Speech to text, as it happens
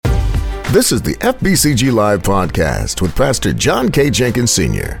This is the FBCG Live podcast with Pastor John K. Jenkins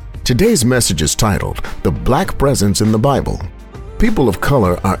Sr. Today's message is titled, The Black Presence in the Bible. People of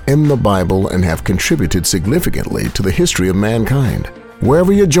color are in the Bible and have contributed significantly to the history of mankind.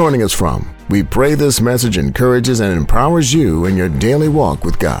 Wherever you're joining us from, we pray this message encourages and empowers you in your daily walk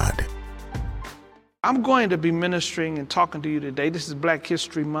with God. I'm going to be ministering and talking to you today. This is Black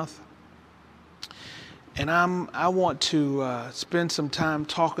History Month. And I want to spend some time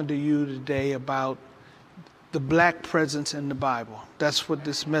talking to you today about the black presence in the Bible. That's what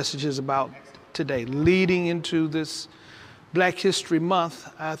this message is about today. Leading into this Black History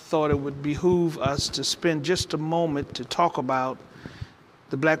Month, I thought it would behoove us to spend just a moment to talk about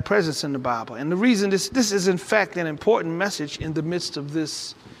the black presence in the Bible. And the reason this is in fact an important message in the midst of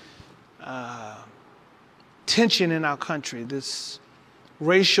this tension in our country, this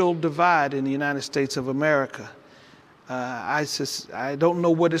racial divide in the United States of America. I don't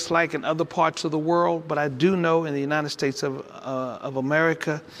know what it's like in other parts of the world, but I do know in the United States of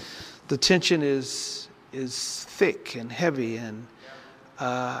America, the tension is thick and heavy. And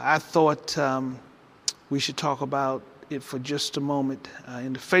I thought we should talk about it for just a moment.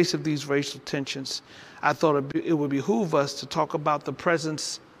 In the face of these racial tensions, I thought it would behoove us to talk about the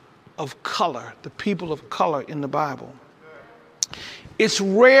presence of color, the people of color in the Bible. It's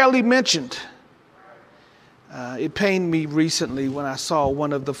rarely mentioned. It pained me recently when I saw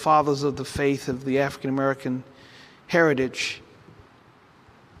one of the fathers of the faith of the African American heritage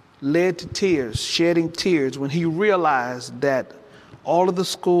led to tears, shedding tears, when he realized that all of the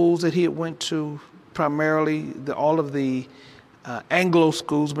schools that he had went to, primarily all of the Anglo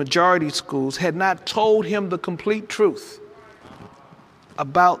schools, majority schools, had not told him the complete truth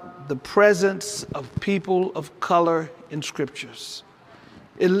about the presence of people of color in scriptures.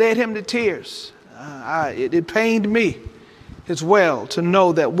 It led him to tears. It pained me as well to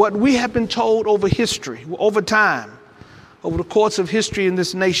know that what we have been told over history, over time, over the course of history in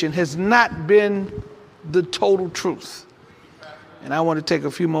this nation, has not been the total truth. And I want to take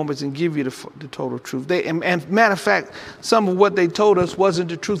a few moments and give you the total truth. And matter of fact, some of what they told us wasn't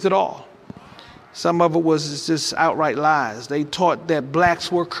the truth at all. Some of it was just outright lies. They taught that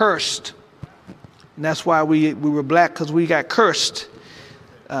blacks were cursed. And that's why we were black, because we got cursed.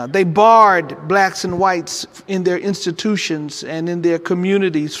 They barred blacks and whites in their institutions and in their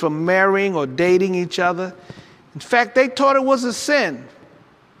communities from marrying or dating each other. In fact, they taught it was a sin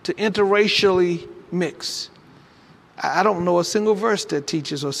to interracially mix. I don't know a single verse that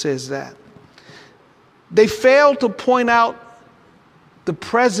teaches or says that. They failed to point out the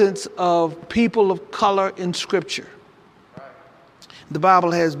presence of people of color in Scripture. The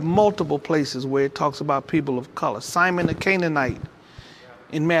Bible has multiple places where it talks about people of color. Simon the Canaanite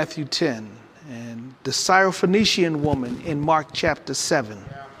in Matthew 10, and the Syrophoenician woman in Mark chapter 7.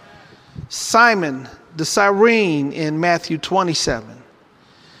 Simon the Cyrene in Matthew 27.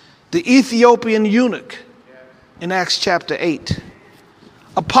 The Ethiopian eunuch in Acts chapter 8.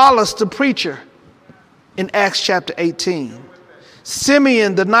 Apollos the preacher in Acts chapter 18.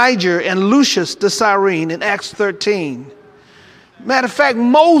 Simeon the Niger and Lucius the Cyrene in Acts 13. Matter of fact,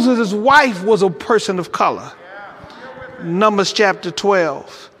 Moses' wife was a person of color. Numbers chapter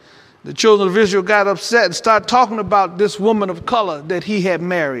 12. The children of Israel got upset and started talking about this woman of color that he had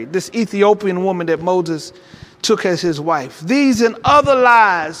married, this Ethiopian woman that Moses took as his wife. These and other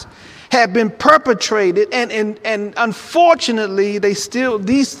lies have been perpetrated, and unfortunately, these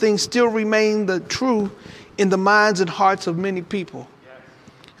things still remain the true in the minds and hearts of many people.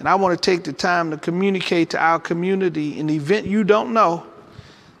 And I want to take the time to communicate to our community, in the event you don't know,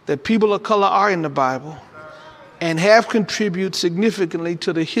 that people of color are in the Bible and have contributed significantly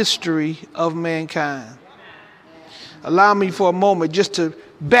to the history of mankind. Allow me for a moment just to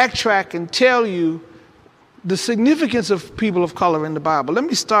backtrack and tell you the significance of people of color in the Bible. Let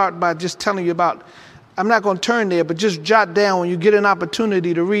me start by just telling you about, I'm not going to turn there, but just jot down when you get an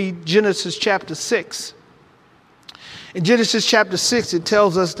opportunity to read Genesis chapter 6. In Genesis chapter 6, it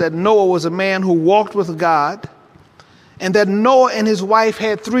tells us that Noah was a man who walked with God, and that Noah and his wife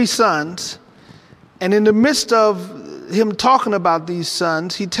had 3 sons. And in the midst of him talking about these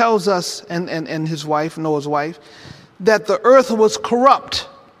sons, he tells us, and his wife, Noah's wife, that the earth was corrupt.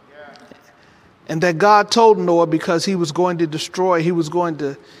 And that God told Noah, because he was going to destroy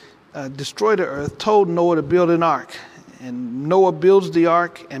the earth, told Noah to build an ark. And Noah builds the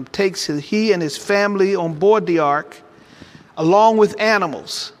ark and takes he and his family on board the ark, along with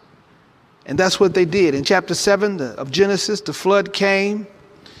animals. And that's what they did. In chapter 7 of Genesis, the flood came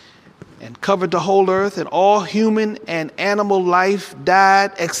and covered the whole earth, and all human and animal life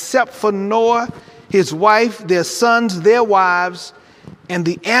died except for Noah, his wife, their sons, their wives, and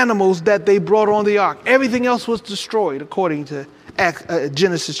the animals that they brought on the ark. Everything else was destroyed, according to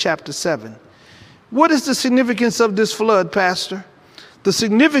Genesis chapter 7. What is the significance of this flood, Pastor? The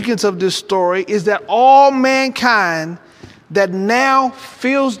significance of this story is that all mankind that now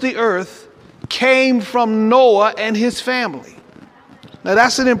fills the earth came from Noah and his family. Now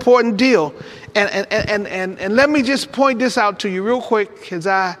that's an important deal. And let me just point this out to you real quick, because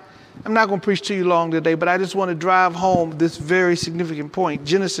I'm not going to preach to you long today, but I just want to drive home this very significant point.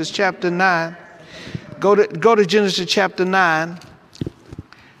 Genesis chapter 9. Go to Genesis chapter 9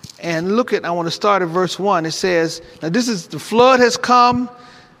 and look at, I want to start at verse 1. It says, now this is, the flood has come.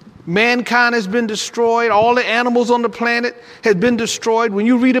 Mankind has been destroyed. All the animals on the planet had been destroyed. When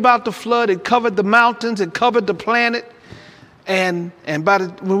you read about the flood, it covered the mountains, it covered the planet. And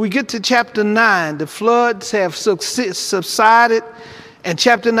when we get to chapter 9, the floods have subsided. And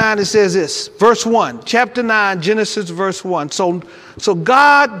chapter 9, it says this, verse 1, chapter 9, Genesis verse 1. So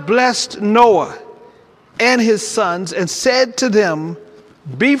God blessed Noah and his sons and said to them,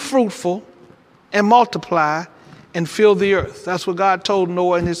 be fruitful and multiply and fill the earth. That's what God told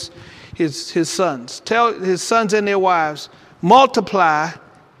Noah and his sons. Tell his sons and their wives, multiply,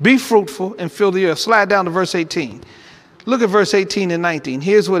 be fruitful, and fill the earth. Slide down to verse 18. Look at verse 18 and 19.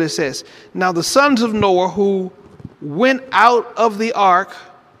 Here's what it says. Now the sons of Noah who went out of the ark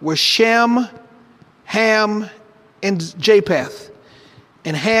were Shem, Ham, and Japheth.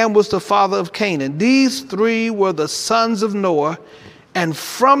 And Ham was the father of Canaan. These three were the sons of Noah. And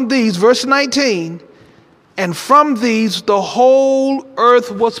from these, verse 19, and from these the whole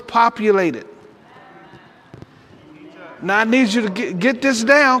earth was populated. Now I need you to get this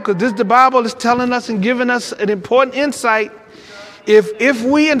down, because the Bible is telling us and giving us an important insight. If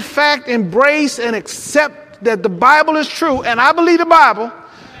we in fact embrace and accept that the Bible is true, and I believe the Bible,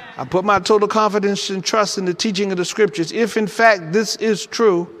 I put my total confidence and trust in the teaching of the scriptures. If in fact this is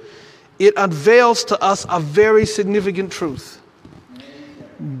true, it unveils to us a very significant truth.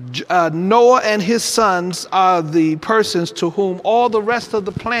 Noah and his sons are the persons to whom all the rest of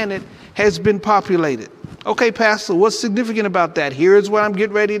the planet has been populated. Okay, Pastor, what's significant about that? Here is what I'm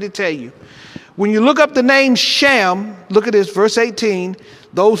getting ready to tell you. When you look up the name Shem, look at this, verse 18.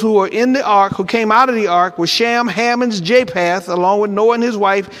 Those who were in the ark, who came out of the ark, were Shem, Ham, and Japheth, along with Noah and his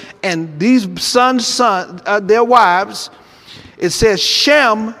wife, and these sons, their wives. It says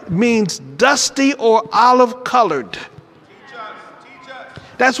Shem means dusty or olive colored.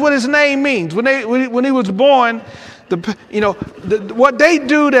 That's what his name means. When he was born, what they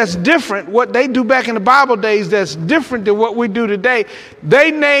do that's different, what they do back in the Bible days that's different than what we do today,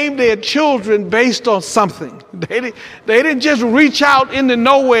 they named their children based on something. They didn't just reach out into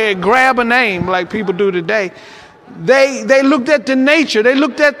nowhere and grab a name like people do today. They looked at the nature, they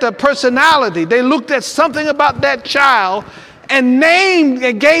looked at the personality, they looked at something about that child and named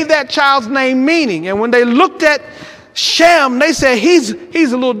and gave that child's name meaning. And when they looked at Shem, they said he's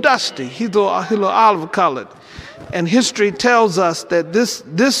a little dusty, he's a little olive colored. And history tells us that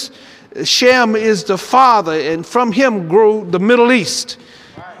this Shem is the father, and from him grew the Middle East.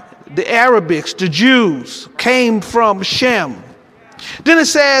 The Arabics, the Jews, came from Shem. Then it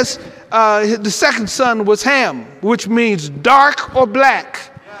says the second son was Ham, which means dark or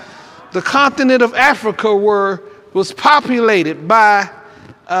black. The continent of Africa was populated by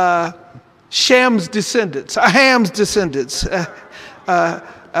Ham's descendants,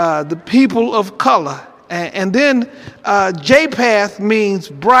 the people of color. And then Japheth means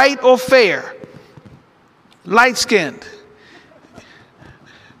bright or fair, light-skinned,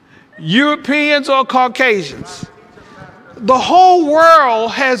 Europeans or Caucasians. The whole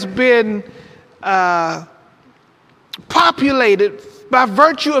world has been populated by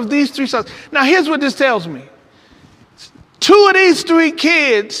virtue of these three sons. Now here's what this tells me. Two of these three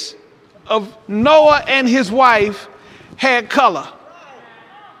kids of Noah and his wife had color,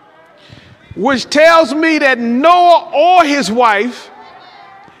 which tells me that Noah or his wife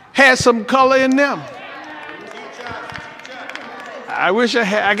had some color in them. I wish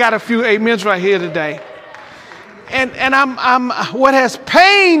I got a few amens right here today. And I'm what has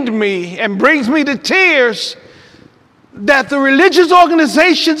pained me and brings me to tears, that the religious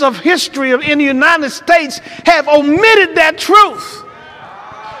organizations of history in the United States have omitted that truth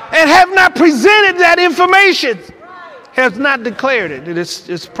and have not presented that information. Has not declared it.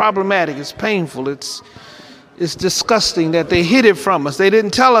 It's problematic. It's painful. It's disgusting that they hid it from us. They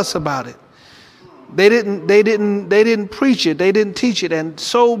didn't tell us about it. They didn't preach it. They didn't teach it. And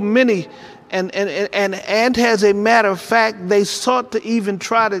so many, and as a matter of fact, they sought to even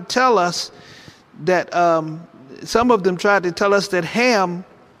try to tell us that some of them tried to tell us that Ham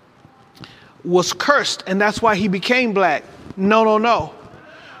was cursed, and that's why he became black. No.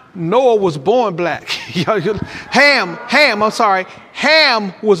 Noah was born black.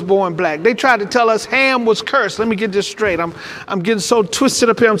 Ham was born black. They tried to tell us Ham was cursed. Let me get this straight. I'm getting so twisted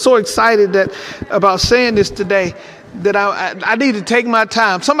up here. I'm so excited about saying this today that I need to take my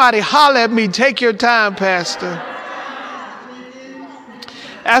time. Somebody holler at me, take your time, Pastor.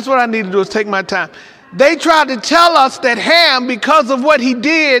 That's what I need to do, is take my time. They tried to tell us that Ham, because of what he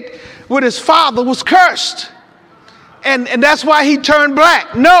did with his father, was cursed. And that's why he turned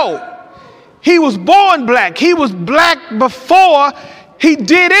black. No, he was born black. He was black before he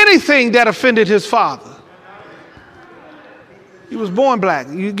did anything that offended his father. He was born black.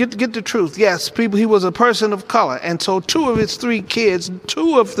 You get the truth. Yes, he was a person of color. And so two of the three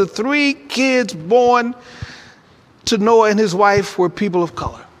kids born to Noah and his wife were people of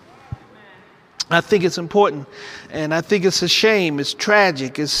color. I think it's important, and I think it's a shame. It's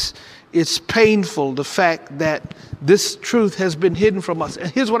tragic. It's painful, the fact that this truth has been hidden from us.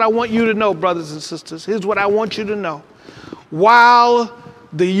 And here's what I want you to know, brothers and sisters. Here's what I want you to know. While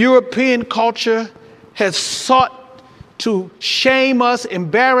the European culture has sought to shame us,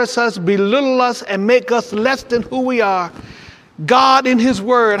 embarrass us, belittle us, and make us less than who we are, God in his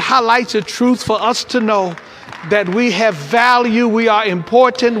word highlights a truth for us to know that we have value, we are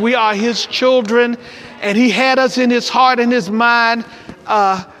important, we are his children, and he had us in his heart and his mind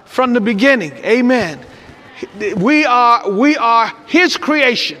from the beginning. Amen. We are his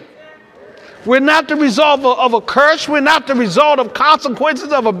creation. We're not the result of a curse. We're not the result of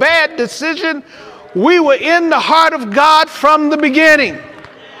consequences of a bad decision. We were in the heart of God from the beginning.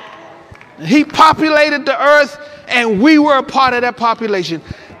 He populated the earth, and we were a part of that population.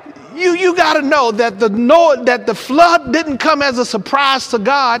 You got to know that the flood didn't come as a surprise to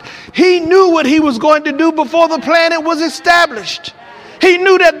God. He knew what he was going to do before the planet was established. He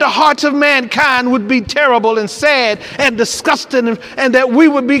knew that the hearts of mankind would be terrible and sad and disgusting, and that we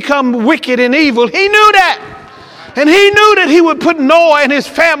would become wicked and evil. He knew that. And he knew that he would put Noah and his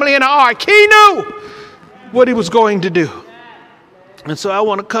family in an ark. He knew what he was going to do. And so I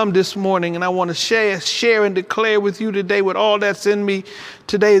want to come this morning and I want to share and declare with you today, with all that's in me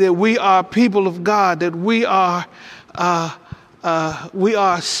today, that we are people of God, that we are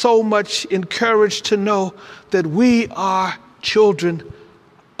so much encouraged to know that we are children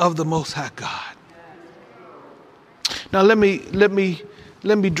of the Most High God. Now let me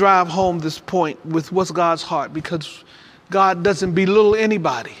drive home this point with what's God's heart, because God doesn't belittle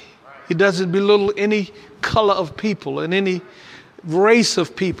anybody. He doesn't belittle any color of people and any race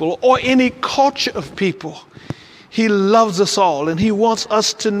of people or any culture of people. He loves us all, and he wants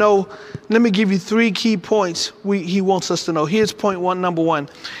us to know. Let me give you three key points he wants us to know. Here's number one.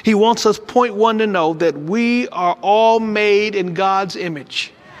 He wants us, point one, to know that we are all made in God's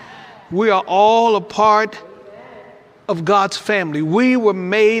image. We are all a part of God's family. We were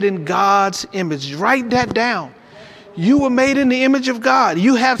made in God's image. Write that down. You were made in the image of God.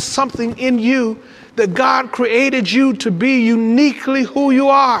 You have something in you that God created you to be uniquely who you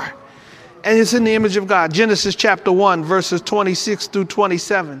are. And it's in the image of God. Genesis chapter 1, verses 26 through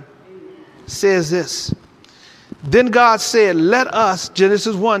 27 says this. Then God said, let us,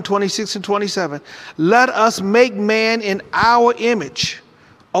 Genesis 1, 26 and 27, let us make man in our image,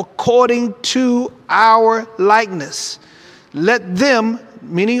 according to our likeness. Let them,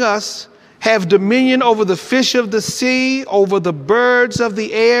 meaning us, have dominion over the fish of the sea, over the birds of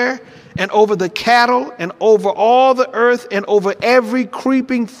the air, and over the cattle, and over all the earth, and over every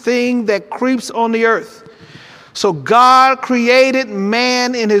creeping thing that creeps on the earth. So God created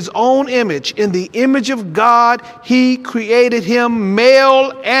man in his own image. In the image of God, he created him,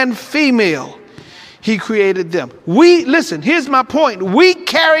 male and female. He created them. Listen, here's my point. We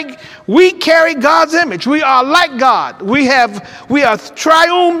carry God's image. We are like God. We are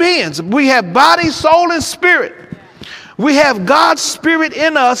triune beings. We have body, soul, and spirit. We have God's spirit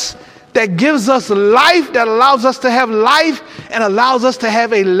in us that gives us life, that allows us to have life, and allows us to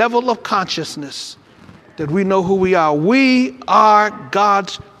have a level of consciousness that we know who we are. We are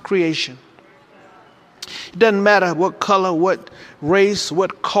God's creation. It doesn't matter what color, what race,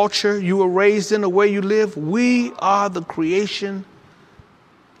 what culture you were raised in, the way you live. We are the creation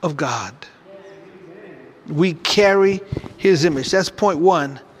of God. We carry his image. That's point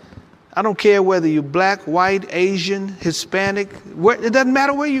one. I don't care whether you're black, white, Asian, Hispanic. It doesn't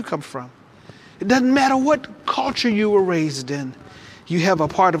matter where you come from. It doesn't matter what culture you were raised in. You have a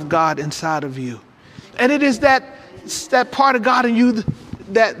part of God inside of you. And it is that part of God in you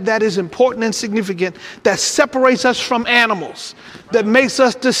that is important and significant, that separates us from animals, that makes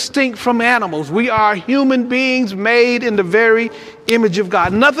us distinct from animals. We are human beings made in the very image of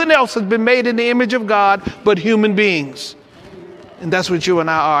God. Nothing else has been made in the image of God but human beings. And that's what you and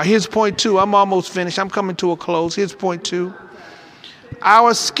I are. Here's point two. I'm almost finished. I'm coming to a close. Here's point two.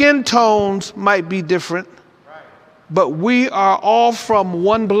 Our skin tones might be different, but we are all from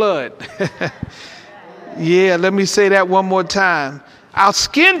one blood. Yeah, let me say that one more time. Our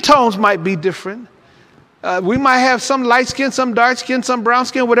skin tones might be different. We might have some light skin, some dark skin, some brown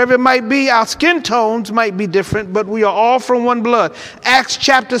skin, whatever it might be. Our skin tones might be different, but we are all from one blood. Acts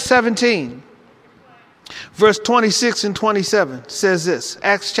chapter 17, verse 26 and 27 says this.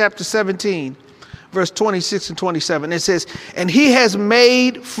 Acts chapter 17, verse 26 and 27. It says, and he has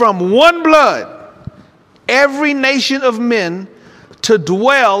made from one blood every nation of men to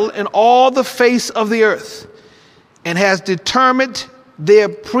dwell in all the face of the earth, and has determined their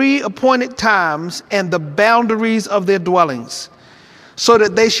pre-appointed times and the boundaries of their dwellings, so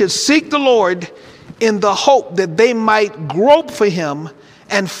that they should seek the Lord in the hope that they might grope for him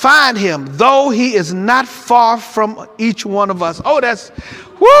and find him, though he is not far from each one of us. Oh, that's,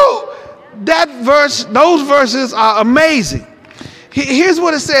 whoo! That verse, those verses are amazing. Here's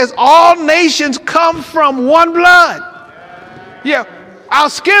what it says. All nations come from one blood. Yeah, our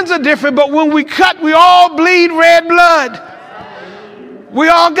skins are different, but when we cut, we all bleed red blood. We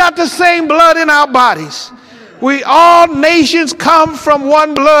all got the same blood in our bodies. We all nations come from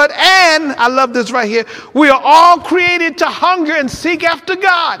one blood, and I love this right here. We are all created to hunger and seek after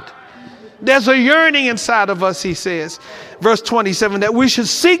God. There's a yearning inside of us, he says, verse 27, that we should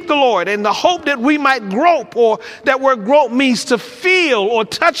seek the Lord in the hope that we might grope, or that word grope means to feel or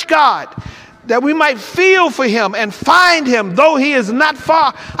touch God, that we might feel for him and find him, though he is not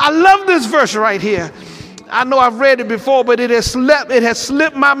far. I love this verse right here. I know I've read it before, but it has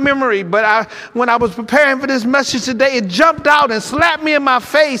slipped my memory. But when I was preparing for this message today, it jumped out and slapped me in my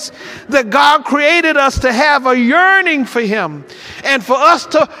face that God created us to have a yearning for him, and for us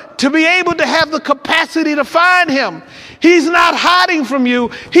to be able to have the capacity to find him. He's not hiding from you.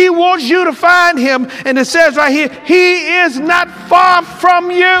 He wants you to find him. And it says right here, he is not far from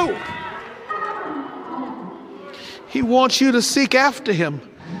you. He wants you to seek after him.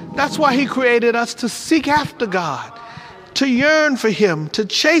 That's why he created us, to seek after God, to yearn for him, to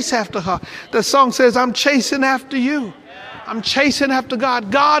chase after her. The song says, I'm chasing after you. I'm chasing after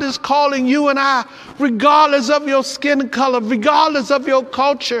God. God is calling you and I, regardless of your skin color, regardless of your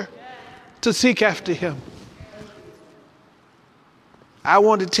culture, to seek after him. I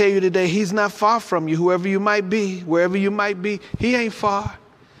want to tell you today, he's not far from you, whoever you might be, wherever you might be. He ain't far.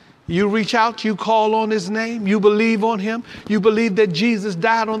 You reach out, you call on his name, you believe on him, you believe that Jesus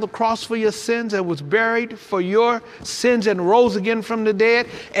died on the cross for your sins and was buried for your sins and rose again from the dead,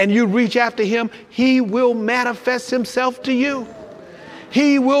 and you reach after him, he will manifest himself to you.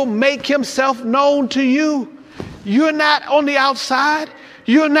 He will make himself known to you. You're not on the outside.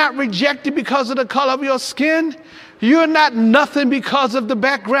 You're not rejected because of the color of your skin. You're not nothing because of the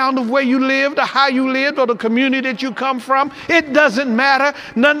background of where you lived or how you lived or the community that you come from. It doesn't matter.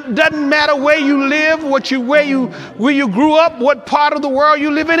 Doesn't matter where you live, where you grew up, what part of the world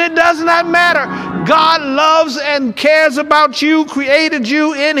you live in. It does not matter. God loves and cares about you, created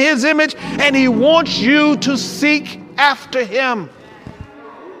you in his image, and he wants you to seek after him.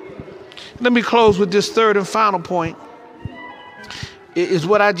 Let me close with this third and final point. It is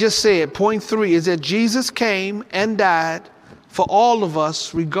what I just said. Point 3 is that Jesus came and died for all of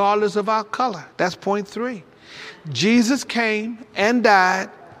us, regardless of our color. That's point 3. Jesus came and died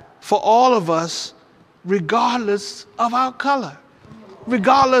for all of us, regardless of our color,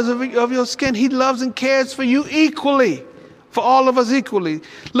 regardless of your skin. He loves and cares for you equally, for all of us equally.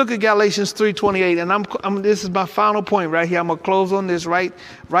 Look at Galatians 3:28, and this is my final point right here. I'm gonna close on this right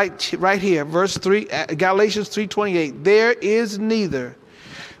here, verse 3, Galatians 3:28. There is neither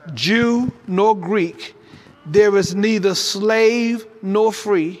Jew nor Greek, there is neither slave nor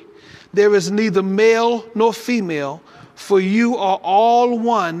free, there is neither male nor female, for you are all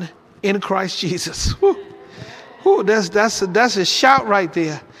one in Christ Jesus. Whew. Whew, that's a shout right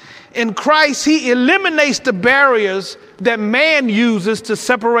there. In Christ, he eliminates the barriers that man uses to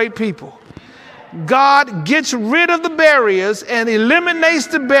separate people. God gets rid of the barriers and eliminates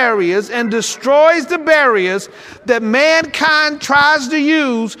the barriers and destroys the barriers that mankind tries to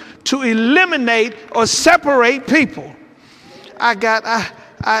use to eliminate or separate people. I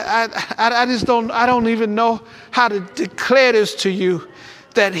don't even know how to declare this to you,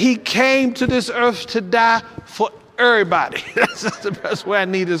 that he came to this earth to die for everybody. That's the best way I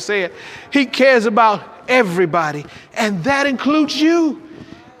need to say it. He cares about everybody, and that includes you.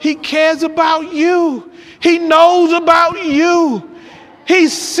 He cares about you. He knows about you. He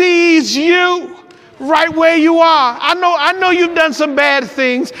sees you. right where you are. I know you've done some bad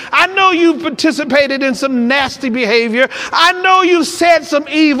things. I know you've participated in some nasty behavior. I know you've said some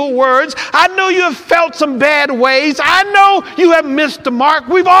evil words. I know you have felt some bad ways. I know you have missed the mark.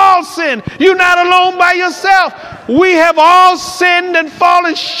 We've all sinned. You're not alone by yourself. We have all sinned and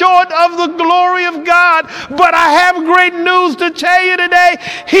fallen short of the glory of God. But I have great news to tell you today.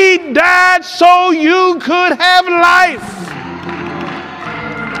 He died so you could have life.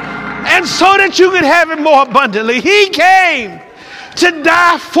 And so that you could have it more abundantly. He came to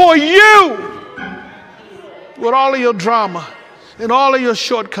die for you. With all of your drama and all of your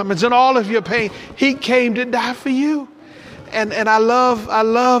shortcomings and all of your pain, he came to die for you. And I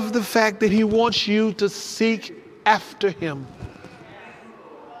love the fact that he wants you to seek after him.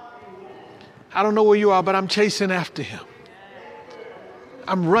 I don't know where you are, but I'm chasing after him.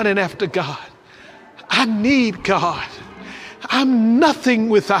 I'm running after God. I need God. I'm nothing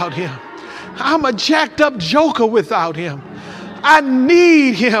without him. I'm a jacked up joker without him. I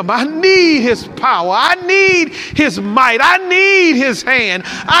need him. I need his power. I need his might. I need his hand.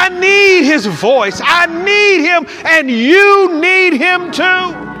 I need his voice. I need him, and you need him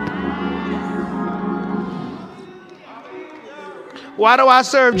too. Why do I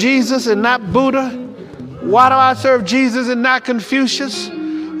serve Jesus and not Buddha? Why do I serve Jesus and not Confucius?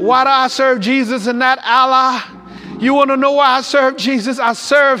 Why do I serve Jesus and not Allah? You want to know why I serve Jesus? I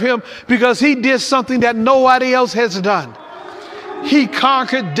serve him because he did something that nobody else has done. He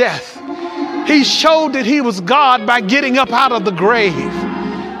conquered death. He showed that he was God by getting up out of the grave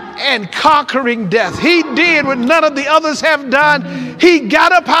and conquering death. He did what none of the others have done. He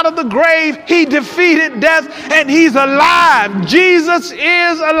got up out of the grave. He defeated death, and he's alive. Jesus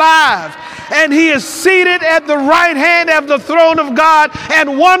is alive. And he is seated at the right hand of the throne of God.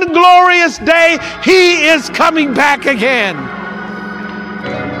 And one glorious day, he is coming back again.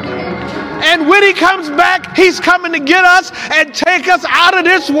 And when he comes back, he's coming to get us and take us out of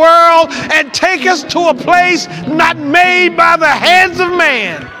this world and take us to a place not made by the hands of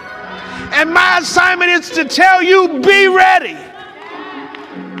man. And my assignment is to tell you, be ready.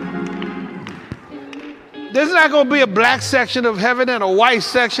 There's not going to be a black section of heaven and a white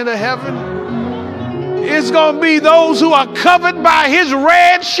section of heaven. It's going to be those who are covered by his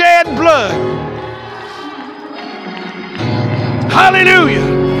red shed blood.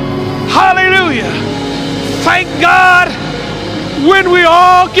 Hallelujah. Hallelujah. Thank God when we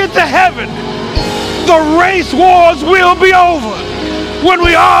all get to heaven, the race wars will be over. When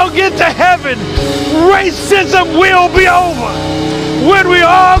we all get to heaven, racism will be over. When we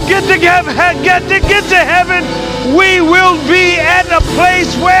all get to heaven, we will be at a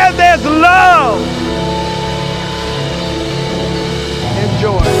place where there's love and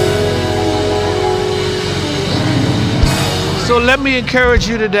joy. So let me encourage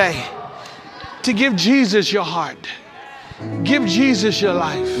you today to give Jesus your heart. Give Jesus your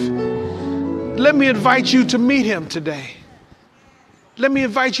life. Let me invite you to meet him today. Let me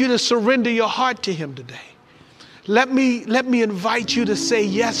invite you to surrender your heart to him today. Let me invite you to say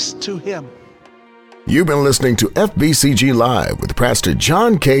yes to him. You've been listening to FBCG Live with Pastor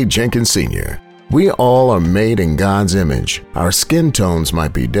John K. Jenkins Sr. We all are made in God's image. Our skin tones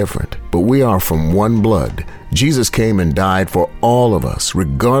might be different, but we are from one blood. Jesus came and died for all of us,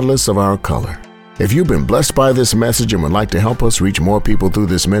 regardless of our color. If you've been blessed by this message and would like to help us reach more people through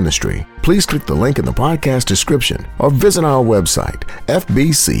this ministry, please click the link in the podcast description or visit our website,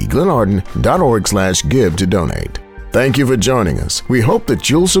 fbcglenarden.org/give to donate. Thank you for joining us. We hope that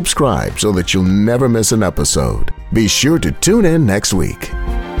you'll subscribe so that you'll never miss an episode. Be sure to tune in next week.